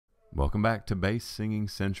Welcome back to Bass Singing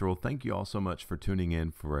Central. Thank you all so much for tuning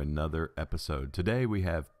in for another episode. Today we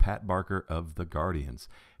have Pat Barker of The Guardians.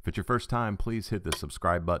 If it's your first time, please hit the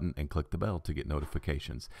subscribe button and click the bell to get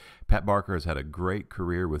notifications. Pat Barker has had a great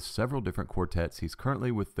career with several different quartets. He's currently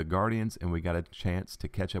with The Guardians, and we got a chance to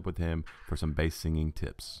catch up with him for some bass singing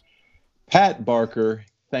tips. Pat Barker,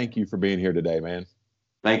 thank you for being here today, man.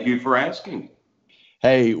 Thank you for asking.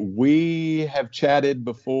 Hey, we have chatted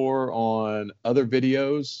before on other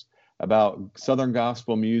videos about Southern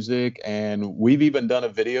gospel music, and we've even done a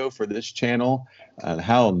video for this channel on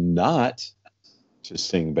how not to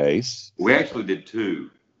sing bass. We actually did two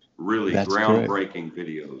really That's groundbreaking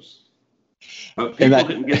videos. But people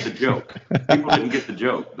didn't get the joke. People didn't get the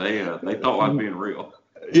joke. They thought I was being real.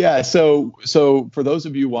 Yeah, so for those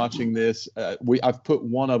of you watching this, I've put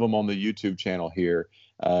one of them on the YouTube channel here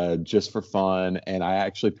just for fun, and I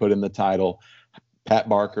actually put in the title, Pat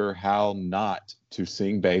Barker, How Not to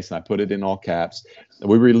Sing Bass, and I put it in all caps.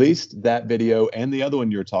 We released that video and the other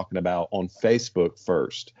one you were talking about on Facebook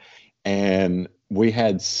first, and we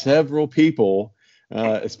had several people,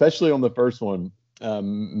 especially on the first one,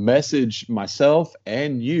 message myself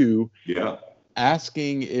and you,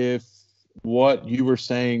 asking if what you were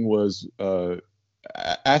saying was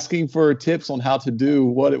asking for tips on how to do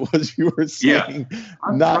what it was you were saying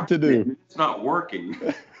not to do. It's not working.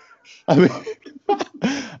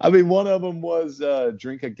 I mean, one of them was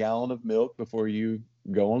drink a gallon of milk before you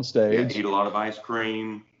go on stage. Eat a lot of ice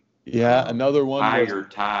cream. Yeah, another one tie was your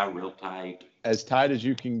tie real tight, as tight as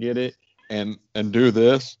you can get it, and do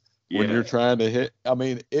this when you're trying to hit. I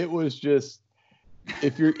mean, it was just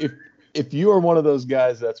if you are one of those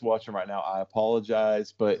guys that's watching right now, I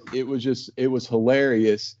apologize, but it was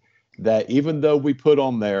hilarious that even though we put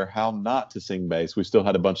on there how not to sing bass, we still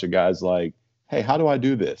had a bunch of guys like, hey, how do I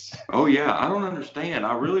do this? Oh, yeah, I don't understand.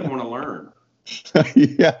 I really want to learn.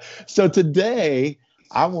 Yeah. So today,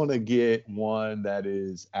 I want to get one that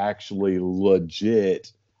is actually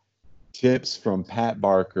legit tips from Pat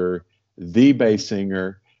Barker, the bass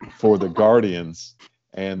singer for The Guardians.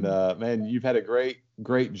 And, man, you've had a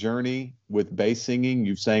great journey with bass singing.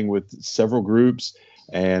 You've sang with several groups.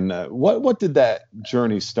 And what did that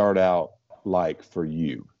journey start out like for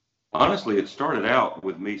you? Honestly, it started out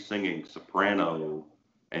with me singing soprano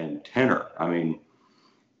and tenor. I mean,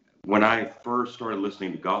 when I first started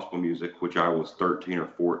listening to gospel music, which I was 13 or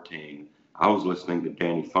 14, I was listening to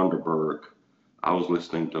Danny Thunderberg. I was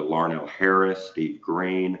listening to Larnell Harris, Steve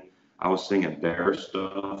Green. I was singing their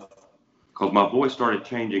stuff because my voice started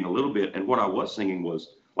changing a little bit. And what I was singing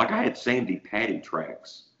was, like, I had Sandy Patty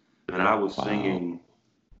tracks that I was singing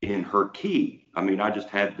in her key. I mean, I just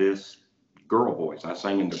had this girl voice. I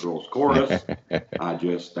sang in the girls' chorus.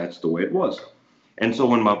 That's the way it was. And so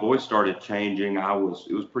when my voice started changing, it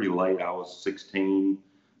was pretty late. I was 16,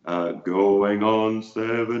 going on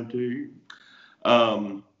 17.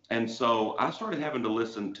 And so I started having to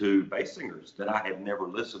listen to bass singers that I had never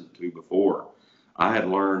listened to before. I had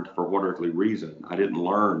learned, for what earthly reason, I didn't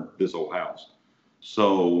learn This Old House.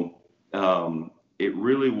 So it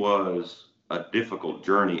really was a difficult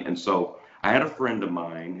journey. And so I had a friend of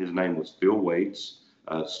mine, his name was Phil Waits,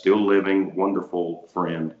 still living, wonderful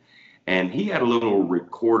friend, and he had a little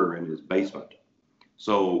recorder in his basement.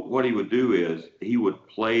 So what he would do is he would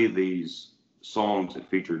play these songs that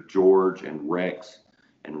featured George and Rex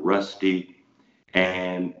and Rusty,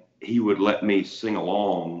 and he would let me sing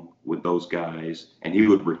along with those guys, and he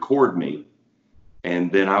would record me,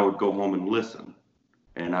 and then I would go home and listen,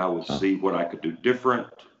 and I would see what I could do different,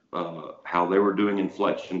 how they were doing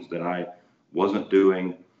inflections that I wasn't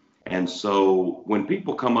doing. And so when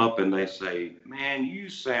people come up and they say, man, you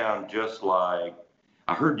sound just like,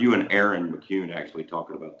 I heard you and Aaron McCune actually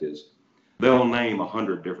talking about this, they'll name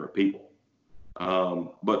 100 different people.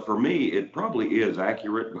 But for me, it probably is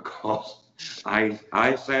accurate because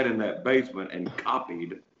I sat in that basement and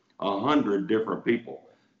copied 100 different people.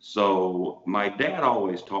 So my dad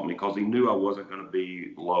always taught me, because he knew I wasn't going to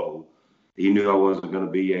be low. He knew I wasn't going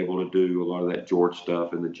to be able to do a lot of that George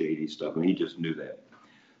stuff and the JD stuff, and he just knew that.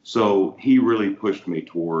 So he really pushed me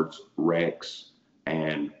towards Rex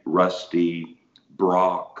and Rusty,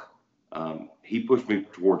 Brock. He pushed me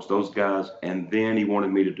towards those guys, and then he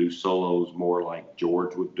wanted me to do solos more like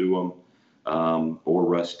George would do them, or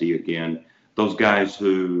Rusty again. Those guys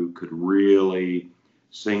who could really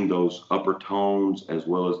sing those upper tones as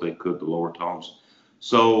well as they could the lower tones.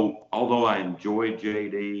 So although I enjoyed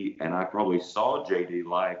JD, and I probably saw JD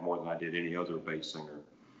live more than I did any other bass singer,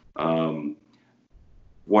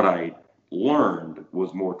 what I learned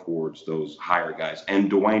was more towards those higher guys.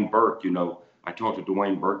 And Dwayne Burke, I talked to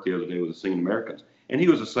Dwayne Burke the other day with the Singing Americans, and he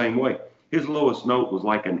was the same way. his lowest note was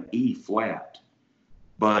like an E flat,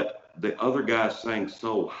 but the other guy sang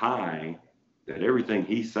so high that everything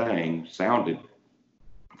he sang sounded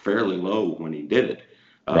fairly low when he did it.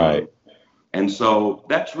 Right. And so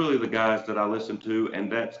that's really the guys that I listen to,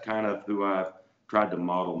 and that's kind of who I've tried to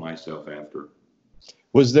model myself after.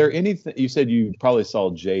 Was there anything, you said you probably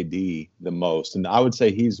saw JD the most, and I would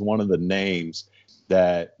say he's one of the names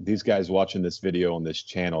that these guys watching this video on this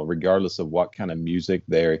channel, regardless of what kind of music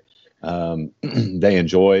they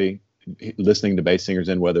enjoy listening to bass singers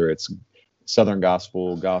in, whether it's Southern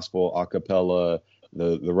gospel, a cappella,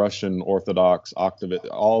 the Russian Orthodox octave,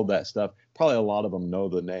 all that stuff. Probably a lot of them know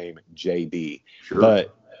the name JD. Sure.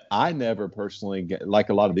 But I never personally, like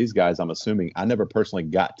a lot of these guys, I'm assuming, I never personally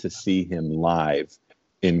got to see him live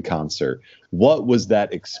in concert. What was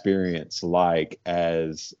that experience like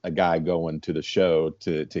as a guy going to the show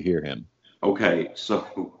to hear him? Okay,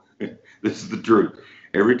 so this is the truth.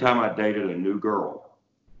 Every time I dated a new girl,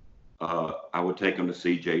 I would take them to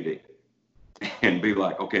see JD and be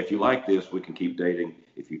like, okay, if you like this, we can keep dating.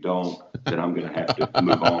 If you don't, then I'm going to have to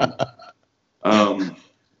move on.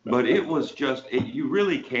 But it was just, you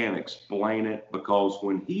really can't explain it, because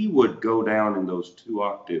when he would go down in those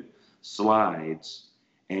 2-octave slides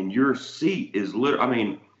and your seat is literally, I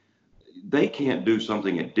mean, they can't do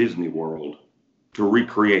something at Disney World to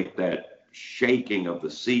recreate that shaking of the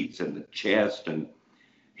seats and the chest. And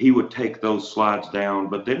he would take those slides down,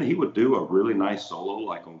 but then he would do a really nice solo,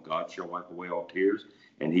 like on God Shall Wipe Away All Tears,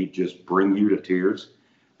 and he'd just bring you to tears.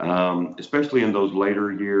 Especially in those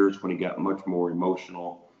later years when he got much more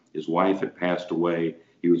emotional. His wife had passed away.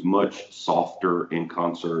 He was much softer in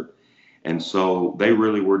concert. And so they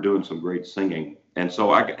really were doing some great singing. And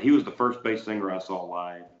so he was the first bass singer I saw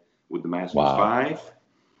live with the Masters Five.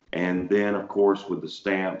 And then, of course, with the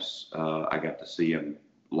Stamps, I got to see him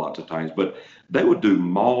lots of times. But they would do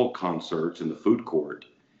mall concerts in the food court,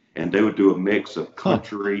 and they would do a mix of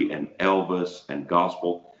country and Elvis and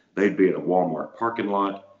gospel. They'd be at a Walmart parking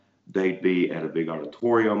lot. They'd be at a big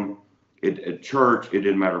auditorium. At church, it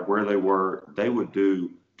didn't matter where they were. They would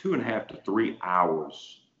do 2.5 to 3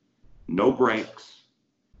 hours, no breaks.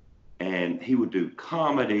 And he would do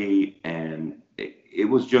comedy, and it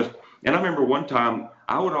was just, and I remember one time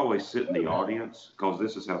I would always sit in the audience, because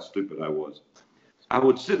this is how stupid I was. I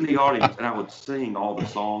would sit in the audience and I would sing all the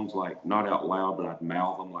songs, like not out loud, but I'd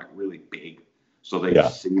mouth them like really big so they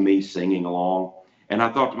could see me singing along. And I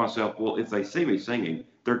thought to myself, well, if they see me singing,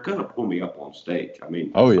 they're going to pull me up on stage. I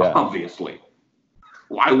mean, obviously.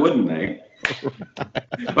 Why wouldn't they?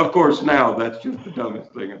 Of course, now that's just the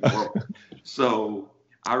dumbest thing in the world. So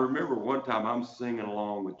I remember one time I'm singing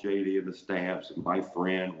along with JD and the Stamps, and my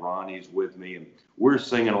friend Ronnie's with me, and we're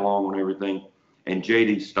singing along on everything. And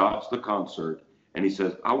JD stops the concert and he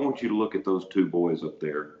says, I want you to look at those two boys up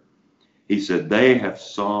there. He said, they have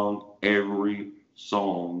sung every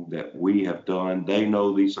song that we have done. They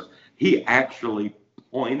know these songs. He actually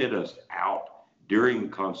pointed us out during the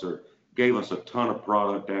concert, gave us a ton of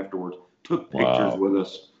product afterwards, took pictures with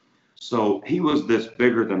us. So he was this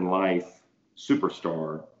bigger than life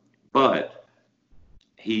superstar, but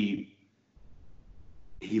he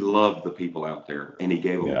loved the people out there, and he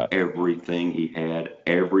gave them everything he had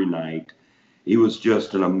every night. He was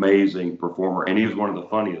just an amazing performer, and he was one of the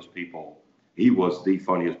funniest people. He was the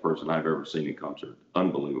funniest person I've ever seen in concert.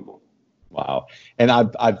 Unbelievable. Wow. And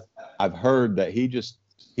I've heard that he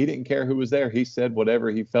didn't care who was there. He said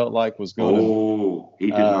whatever he felt like was going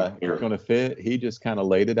to fit. He just kind of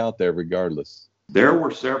laid it out there regardless. There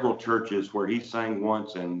were several churches where he sang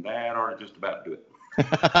once, and that ought to just about do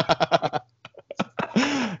it.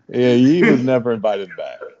 Yeah, he was never invited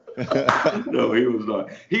back. No, he was not.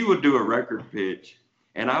 He would do a record pitch,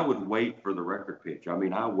 and I would wait for the record pitch. I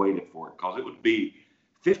mean, I waited for it because it would be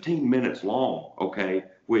 15 minutes long, okay,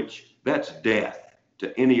 which that's death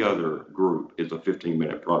to any other group is a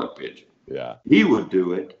 15-minute product pitch. Yeah. He would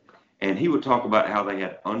do it, and he would talk about how they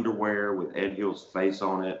had underwear with Ed Hill's face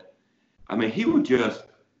on it. I mean, he would just,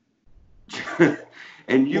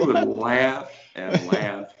 and you would laugh and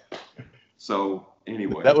laugh. So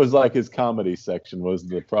anyway. That was like his comedy section was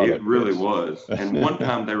the product. It really was. And one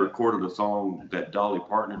time they recorded a song that Dolly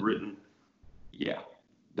Parton had written. Yeah,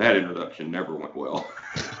 that introduction never went well.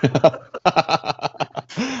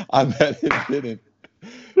 I bet it didn't.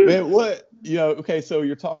 Man, okay, so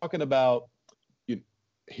you're talking about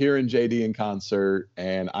hearing JD in concert,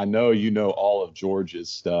 and I know you know all of George's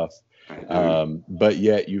stuff. But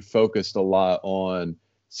yet you focused a lot on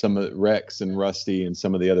some of Rex and Rusty and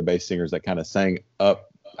some of the other bass singers that kind of sang up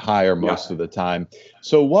higher most of the time.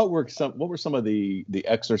 So what were some of the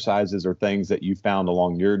exercises or things that you found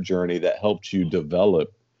along your journey that helped you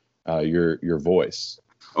develop your voice?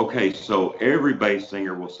 Okay, so every bass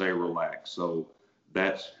singer will say relax. So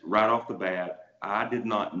that's right off the bat. I did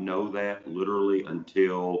not know that literally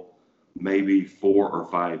until maybe 4 or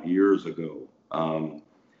 5 years ago.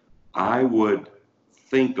 I would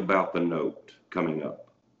think about the note coming up,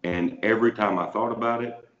 and every time I thought about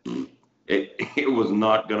it, it was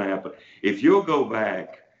not going to happen. If you'll go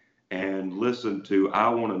back and listen to I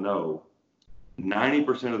Want to Know,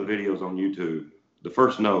 90% of the videos on YouTube, the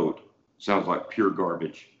first note sounds like pure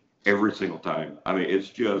garbage every single time. I mean, it's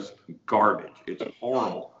just garbage. It's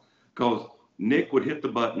horrible because Nick would hit the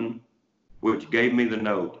button, which gave me the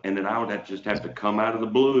note, and then I would just have to come out of the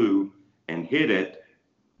blue and hit it,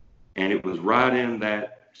 and it was right in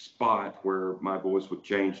that spot where my voice would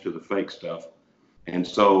change to the fake stuff. And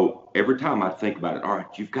so every time I think about it, all right,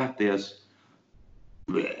 you've got this,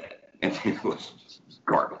 and it was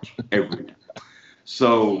garbage every time.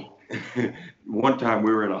 So one time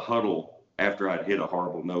we were in a huddle after I'd hit a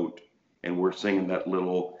horrible note, and we're singing that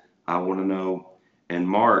little I Want to Know, and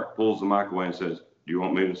Mark pulls the mic away and says, "Do you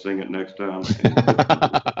want me to sing it next time?"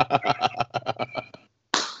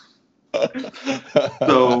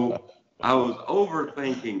 So I was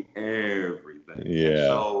overthinking everything. Yeah. And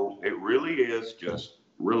so it really is just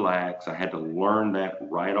relax. I had to learn that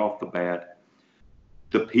right off the bat.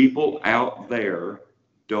 The people out there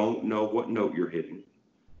don't know what note you're hitting.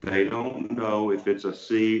 They don't know if it's a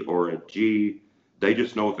C or a G. They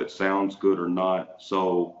just know if it sounds good or not.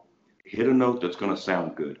 So hit a note that's going to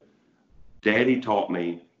sound good. Daddy taught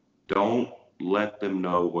me, don't let them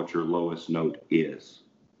know what your lowest note is.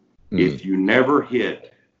 If you never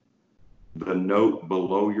hit the note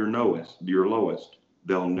below your lowest,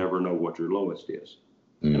 they'll never know what your lowest is.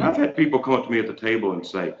 And I've had people come up to me at the table and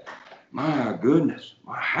say, "My goodness,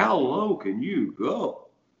 how low can you go?"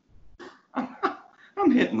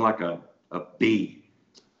 I'm hitting like a B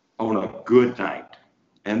on a good night.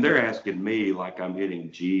 And they're asking me like I'm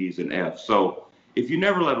hitting G's and F's. So if you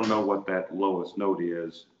never let them know what that lowest note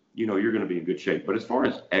is, you're going to be in good shape. But as far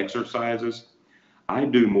as exercises, I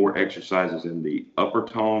do more exercises in the upper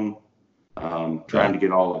tone, trying to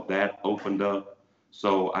get all of that opened up.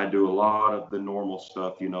 So I do a lot of the normal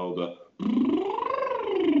stuff, the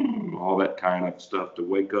all that kind of stuff to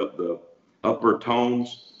wake up the upper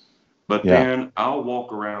tones. But then I'll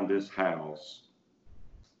walk around this house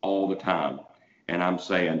all the time, and I'm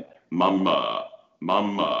saying, "Mama,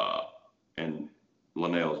 mama," and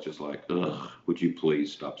Linnell's just like, "Ugh, would you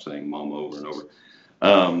please stop saying mama over and over?"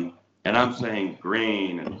 And I'm saying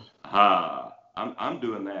green and ha. I'm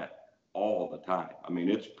doing that all the time. I mean,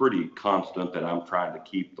 it's pretty constant that I'm trying to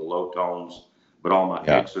keep the low tones, but all my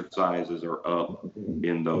exercises are up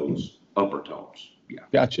in those upper tones. Yeah.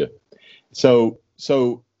 Gotcha. So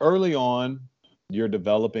early on, you're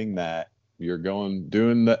developing that. You're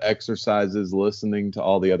doing the exercises, listening to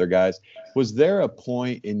all the other guys. Was there a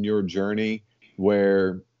point in your journey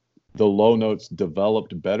where the low notes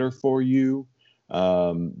developed better for you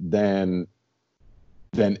than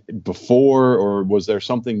before, or was there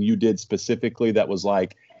something you did specifically that was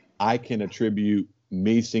like, I can attribute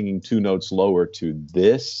me singing 2 notes lower to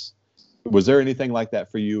this? Was there anything like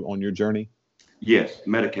that for you on your journey? Yes,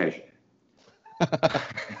 medication.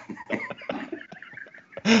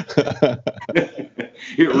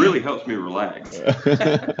 It really helps me relax.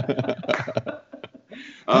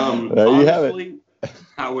 Honestly,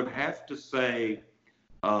 I would have to say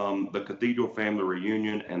the Cathedral Family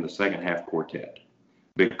Reunion and the Second Half Quartet,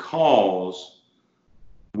 because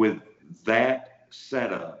with that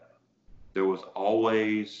setup, there was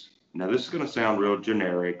always, now this is going to sound real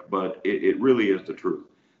generic, but it really is the truth.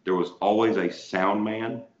 There was always a sound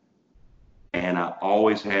man, and I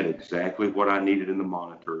always had exactly what I needed in the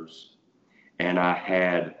monitors. And I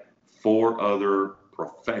had 4 other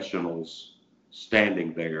professionals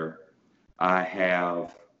standing there. I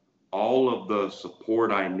have all of the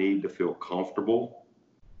support I need to feel comfortable.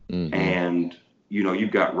 And,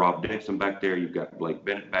 you've got Rob Dixon back there. You've got Blake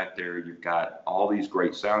Bennett back there. You've got all these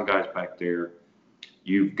great sound guys back there.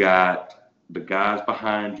 You've got the guys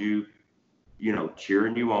behind you,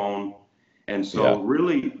 cheering you on. And so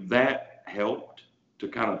really that helped to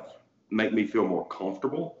kind of make me feel more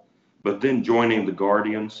comfortable. But then joining the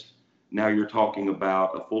Guardians, now you're talking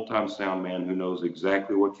about a full-time sound man who knows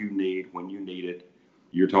exactly what you need when you need it.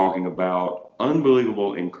 You're talking about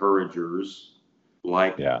unbelievable encouragers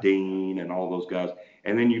like Dean and all those guys.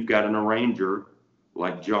 And then you've got an arranger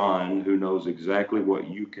like John who knows exactly what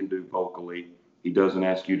you can do vocally. He doesn't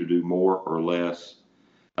ask you to do more or less.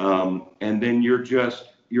 And then you're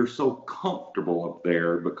so comfortable up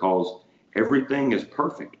there because everything is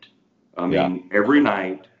perfect. I mean, every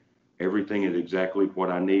night, Everything is exactly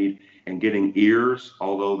what I need. And getting ears,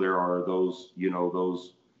 although there are those,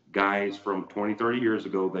 those guys from 20, 30 years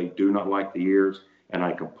ago, they do not like the ears, and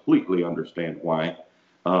I completely understand why.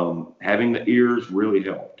 Having the ears really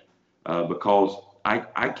helped because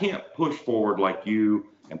I can't push forward like you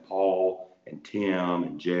and Paul and Tim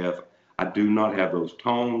and Jeff. I do not have those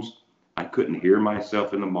tones. I couldn't hear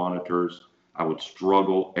myself in the monitors. I would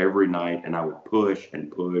struggle every night, and I would push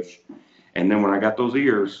and push. And then when I got those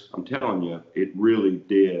ears, I'm telling you, it really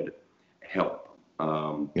did help.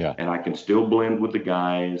 Yeah. And I can still blend with the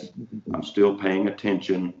guys. I'm still paying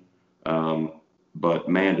attention. But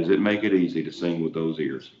man, does it make it easy to sing with those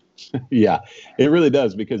ears. Yeah, it really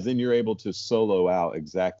does, because then you're able to solo out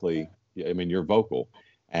exactly, I mean, your vocal.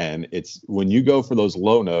 And it's when you go for those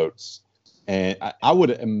low notes, and I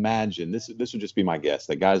would imagine this would just be my guess,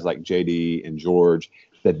 that guys like JD and George,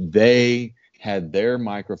 that they had their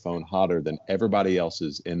microphone hotter than everybody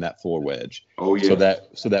else's in that floor wedge. Oh yeah.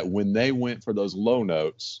 So that when they went for those low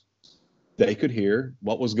notes, they could hear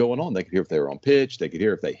what was going on. They could hear if they were on pitch. They could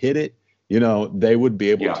hear if they hit it. They would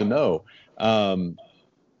be able to know.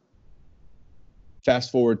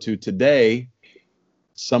 Fast forward to today,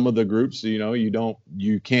 some of the groups,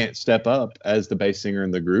 you can't step up as the bass singer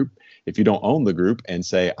in the group if you don't own the group and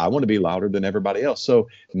say, I want to be louder than everybody else. So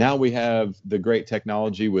now we have the great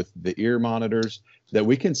technology with the ear monitors that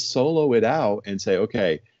we can solo it out and say,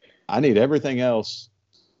 okay, I need everything else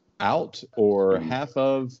out or half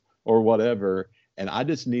of or whatever. And I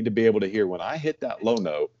just need to be able to hear when I hit that low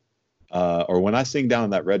note or when I sing down in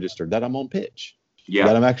that register that I'm on pitch,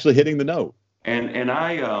 that I'm actually hitting the note. And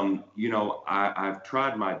I've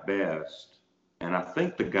tried my best, and I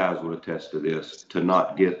think the guys would attest to this, to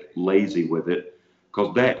not get lazy with it,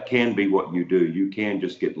 because that can be what you do. You can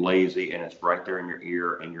just get lazy, and it's right there in your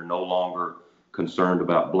ear, and you're no longer concerned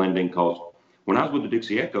about blending. Because when I was with the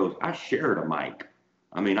Dixie Echoes, I shared a mic.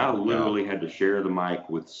 I mean, I literally had to share the mic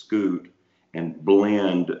with Scoot and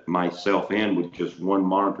blend myself in with just one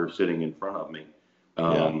monitor sitting in front of me.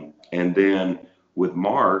 And then with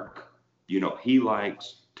Mark, he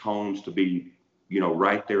likes tones to be,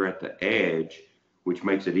 right there at the edge, which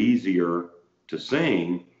makes it easier to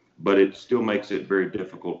sing, but it still makes it very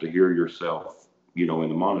difficult to hear yourself, in the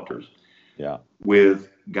monitors. Yeah. With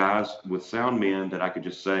guys, with sound men that I could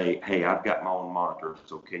just say, hey, I've got my own monitor,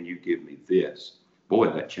 so can you give me this? Boy,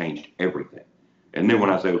 that changed everything. And then when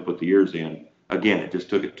I was able to put the ears in, again, it just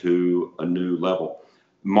took it to a new level.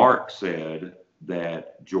 Mark said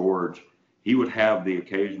that George, he would have the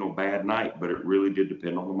occasional bad night, but it really did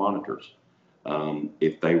depend on the monitors.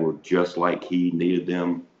 If they were just like he needed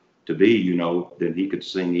them to be, then he could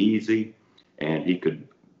sing easy and he could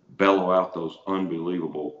bellow out those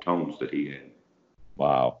unbelievable tones that he had.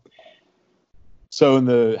 Wow. So in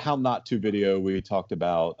the How Not To video, we talked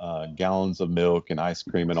about gallons of milk and ice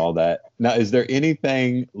cream and all that. Now, is there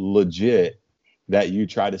anything legit that you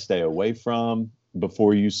try to stay away from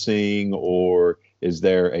before you sing, or is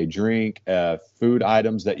there a drink, food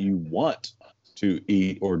items that you want to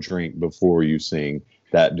eat or drink before you sing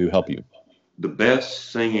that do help you? The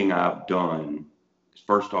best singing I've done,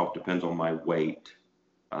 first off, depends on my weight.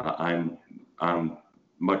 I'm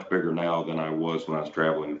much bigger now than I was when I was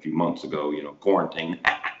traveling a few months ago, quarantine.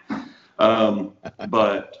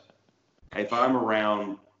 But if I'm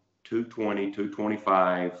around 220,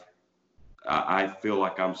 225, I feel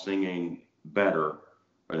like I'm singing better.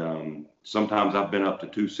 Sometimes I've been up to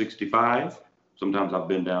 265. Sometimes I've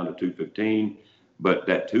been down to 215. But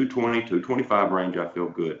that 220, 225 range, I feel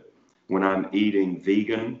good. When I'm eating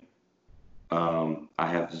vegan, I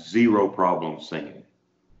have zero problem singing.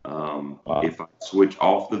 If I switch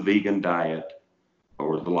off the vegan diet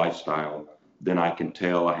or the lifestyle, then I can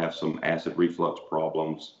tell I have some acid reflux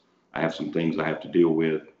problems. I have some things I have to deal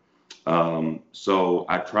with. So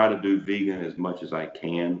I try to do vegan as much as I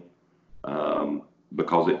can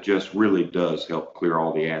because it just really does help clear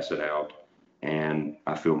all the acid out. And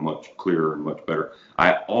I feel much clearer and much better.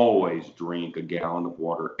 I always drink a gallon of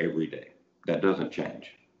water every day. That doesn't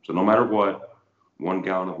change. So no matter what, 1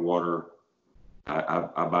 gallon of water.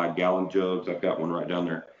 I buy gallon jugs. I've got one right down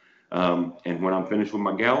there. And when I'm finished with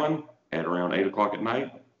my gallon at around 8 o'clock at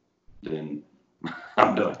night, then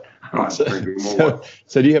I'm done. I don't have to drink any more water.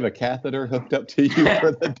 So do you have a catheter hooked up to you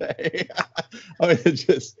for the day? I mean,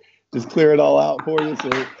 just clear it all out for you,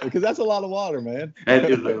 because that's a lot of water, man. That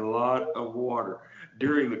is a lot of water.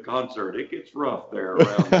 During the concert, it gets rough there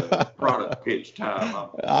around the product pitch time.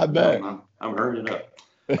 I bet. I'm hurrying up.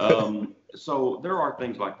 So there are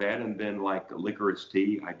things like that. And then like licorice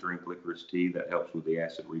tea, I drink licorice tea. That helps with the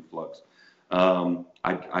acid reflux.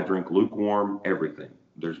 I drink lukewarm everything.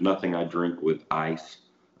 There's nothing I drink with ice.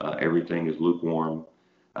 everything is lukewarm.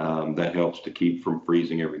 That helps to keep from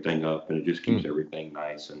freezing everything up, and it just keeps everything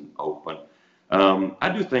nice and open. I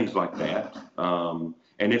do things like that.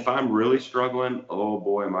 And if I'm really struggling, oh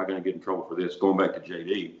boy, am I going to get in trouble for this? Going back to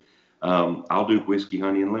JD, I'll do whiskey,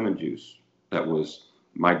 honey, and lemon juice. That was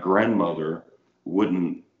my grandmother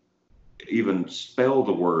wouldn't even spell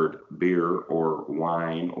the word beer or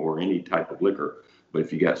wine or any type of liquor. But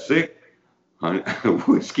if you got sick,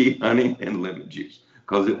 whiskey, honey, and lemon juice,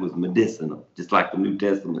 because it was medicinal, just like the New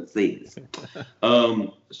Testament says.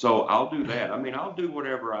 So I'll do that. I mean, I'll do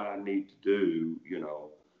whatever I need to do,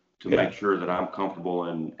 to make sure that I'm comfortable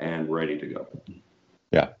and ready to go.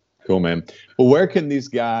 Yeah. Cool, man. Well, where can these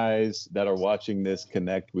guys that are watching this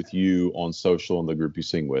connect with you on social and the group you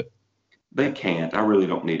sing with? They can't. I really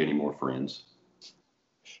don't need any more friends.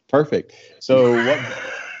 Perfect. So what?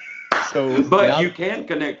 But now, you can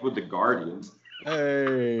connect with the Guardians.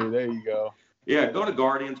 Hey, there you go. Yeah, go to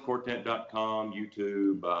guardiansquartet.com,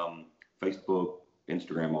 YouTube, Facebook,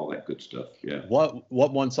 Instagram, all that good stuff. Yeah. What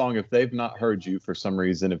one song, if they've not heard you for some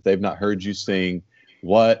reason, if they've not heard you sing,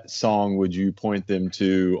 what song would you point them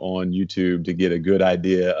to on YouTube to get a good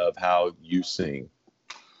idea of how you sing?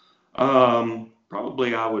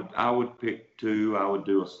 Probably I would pick two. I would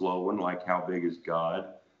do a slow one, like How Big Is God?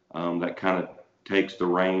 That kind of takes the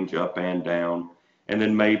range up and down. And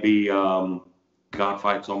then maybe God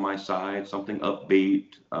Fights on My Side, something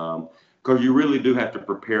upbeat. Because you really do have to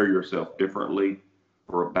prepare yourself differently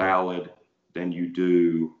for a ballad than you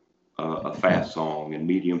do a fast song and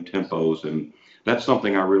medium tempos. And that's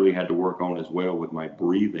something I really had to work on as well with my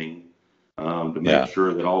breathing, to make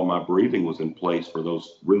sure that all my breathing was in place for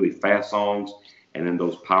those really fast songs. And then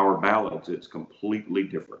those power ballads, it's completely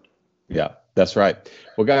different. Yeah, that's right.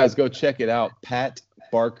 Well, guys, go check it out. Pat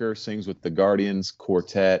Barker sings with the Guardians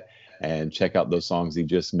Quartet, and check out those songs he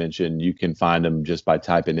just mentioned. You can find them just by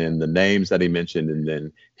typing in the names that he mentioned and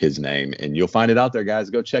then his name, and you'll find it out there, guys.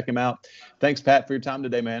 Go check him out. Thanks, Pat, for your time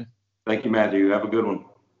today, man. Thank you, Matthew. Have a good one.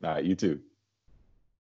 All right, you too.